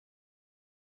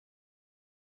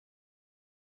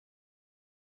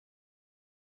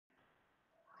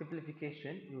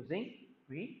simplification using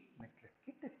Quine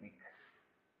Mckluskey technique.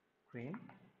 Quine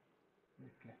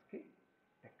Mckluskey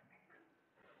technique.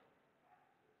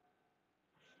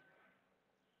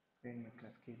 Quine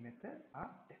Mckluskey method or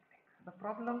technique. The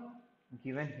problem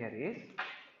given here is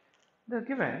the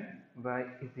given y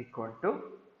is equal to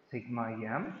sigma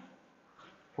m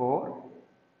 4,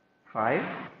 5,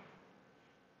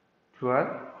 12,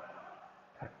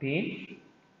 13,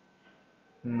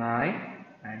 9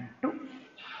 and 2.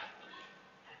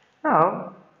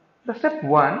 Now, the step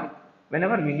 1,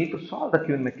 whenever we need to solve the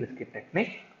Quine Mckluskey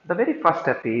technique, the very first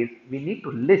step is we need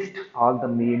to list all the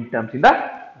mean terms in the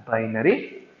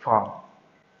binary form.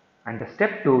 And the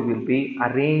step 2 will be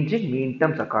arranging mean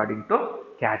terms according to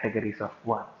categories of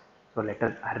ones. So let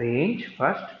us arrange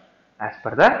first as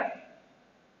per the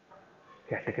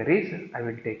categories. I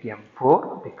will take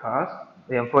M4 because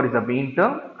M4 is the mean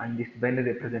term and this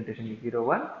binary representation is 0,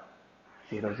 1,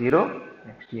 0, 0.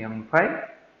 Next M5.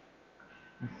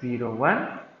 0,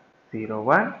 1, 0,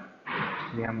 1,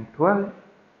 M12,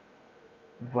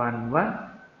 1,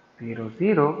 1, 0,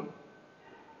 0,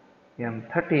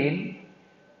 M13,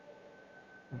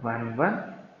 1,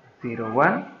 1, 0,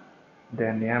 1,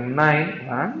 then M9,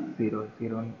 1, 0,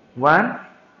 0, 1,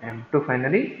 M2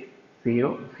 finally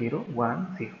 0, 0,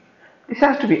 1, 0. This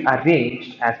has to be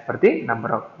arranged as per the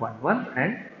number of 1, 1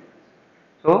 and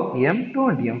so M2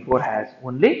 and M4 has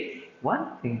only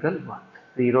one single 1,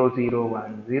 0, 0,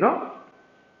 1, 0,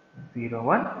 0,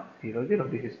 1, 0, 0.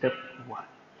 This is step 1.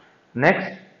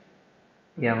 Next,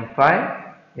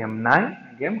 M5, M9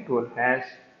 and M12 has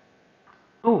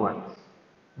two ones,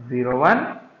 0,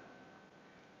 1,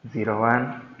 0,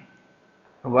 1,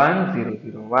 1, 0,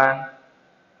 0, 1,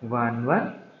 1,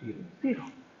 1, 0, 0.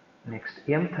 Next,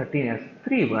 M13 has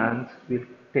three ones. We'll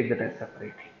take that as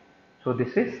separately. So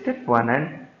this is step 1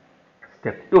 and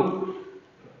step 2.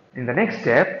 In the next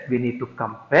step, we need to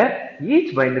compare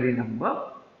each binary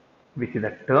number with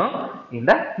the term in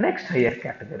the next higher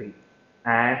category.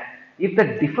 And if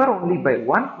they differ only by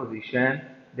one position,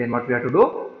 then what we have to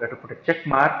do? We have to put a check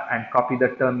mark and copy the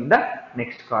term in the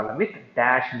next column with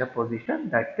dash in the position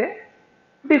that they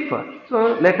differ.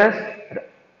 So let us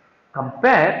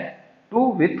compare 2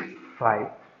 with 5.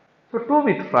 So 2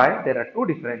 with 5, there are two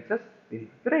differences in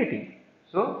rating.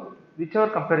 So whichever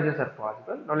comparisons are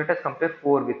possible. Now let us compare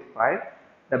 4 with 5.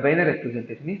 The binary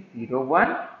representation is 0,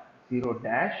 1, 0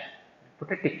 dash,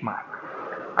 put a tick mark.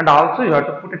 And also you have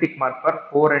to put a tick mark for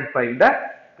 4 and 5 in the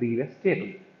previous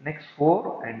table. Next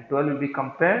 4 and 12 will be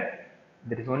compared.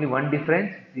 There is only one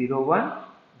difference, 0, 1,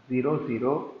 0,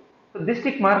 0. So this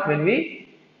tick mark when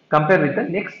we compare with the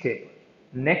next table.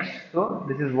 Next, so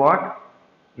this is what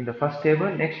in the first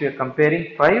table. Next we are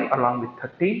comparing 5 along with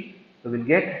 13. So we'll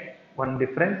get one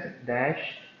difference, dash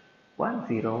 1,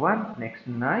 0, 1. Next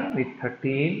 9 with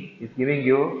 13 is giving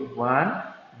you 1,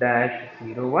 dash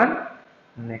 0, 1.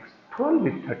 Next 12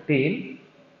 with 13,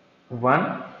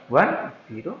 1, 1,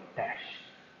 0, dash.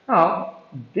 Now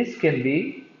this can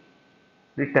be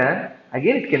written,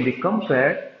 again it can be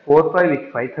compared 4, 5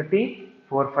 with 5, 13,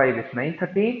 4, 5 with 9,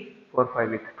 13, 4, 5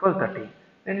 with 12, 13.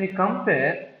 When we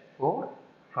compare 4,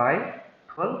 5,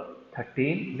 12,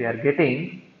 13, we are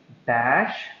getting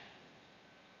dash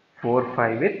 4,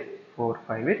 5 with 4,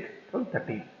 5 with 12,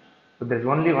 13. So there is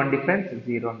only one difference,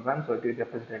 0 and 1. So it is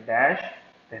represented dash,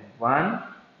 then 1,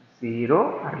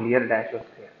 0, earlier dash was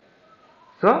there.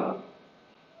 So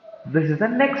this is the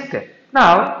next step.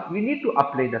 Now we need to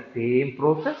apply the same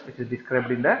process which is described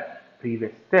in the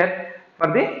previous step for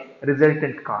the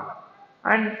resultant column,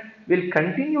 and we'll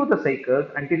continue the cycles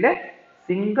until a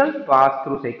single pass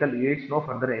through cycle yields no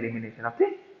further elimination of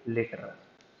the literals.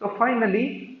 So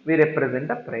finally we represent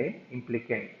the prime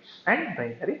implicants and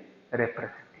binary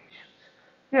representations.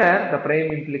 Here the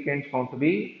prime implicants found to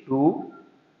be 2,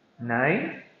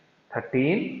 9,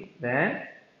 13, then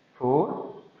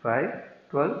 4, 5,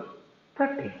 12,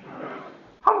 13.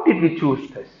 How did we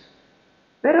choose this?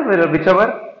 Wherever,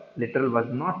 whichever literal was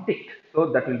not ticked,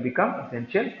 so that will become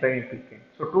essential prime implicant.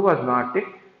 So 2 was not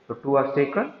ticked, so 2 was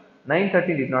taken. 9,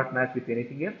 13 did not match with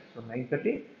anything else, so 9,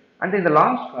 13. And in the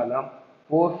last column,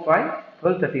 4, 5,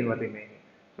 12, 13 were remaining.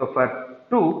 So for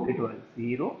 2, it was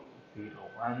 0, 0,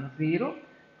 1, 0.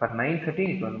 For 9, 13,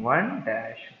 it was 1,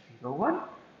 dash, 0, 1.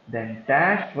 Then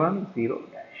dash, 1, 0,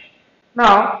 dash.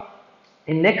 Now,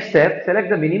 in next step, select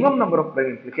the minimum number of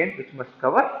prime implicants which must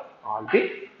cover all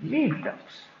the mean terms.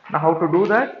 Now how to do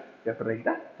that? You have to write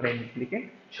the prime implicant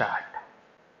chart.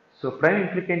 So prime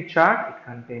implicant chart, it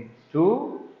contains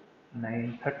 2,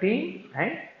 9, 13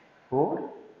 and 4,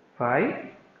 5,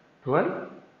 12,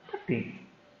 13.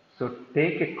 So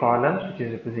take a column which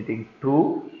is representing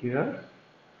 2 here,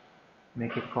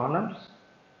 make it columns,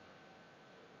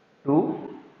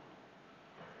 2,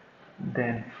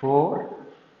 then 4,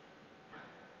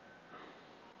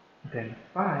 then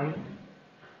 5,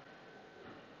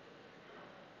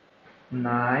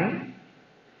 9,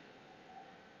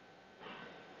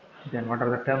 then what are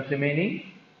the terms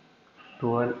remaining?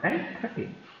 12 and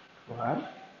 13. 12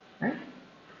 and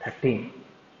 13.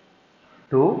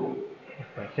 2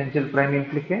 essential prime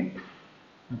implicant,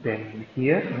 then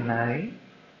here 9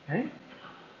 and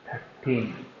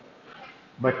 13.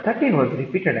 But 13 was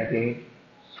repeated again,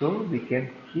 so we can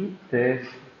keep this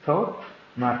without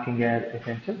marking as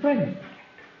essential prime.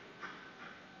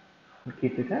 We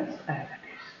keep it as it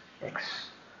is, x.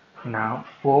 Now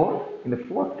 4, in the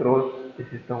fourth row, this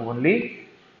is the only,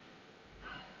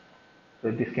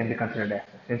 so this can be considered as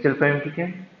essential prime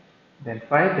implicant. Then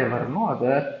 5, there were no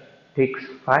other, takes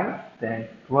 5, then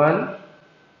 12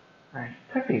 and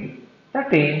 13.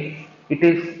 13, it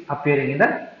is appearing in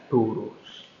the two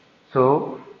rows.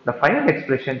 So the final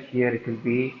expression here, it will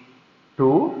be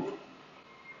 2,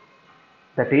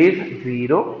 that is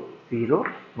 0, 0,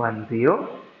 1,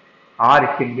 0, or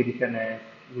it can be written as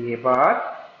A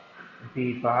bar,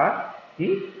 B bar,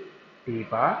 C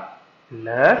bar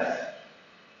plus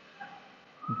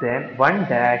then 1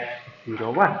 dash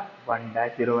 0, 1. 1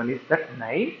 dash 0, 1 is that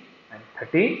 9 and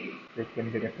 13. This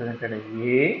can be represented as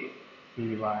A,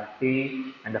 C bar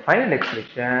T, and the final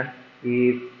expression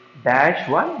is dash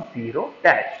 1, 0,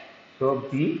 dash. So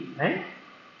B and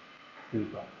C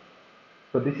bar.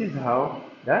 So this is how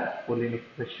the Boolean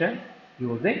expression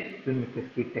using Quine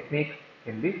Mckluskey technique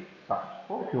can be solved.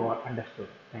 Hope you all understood.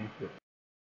 Thank you.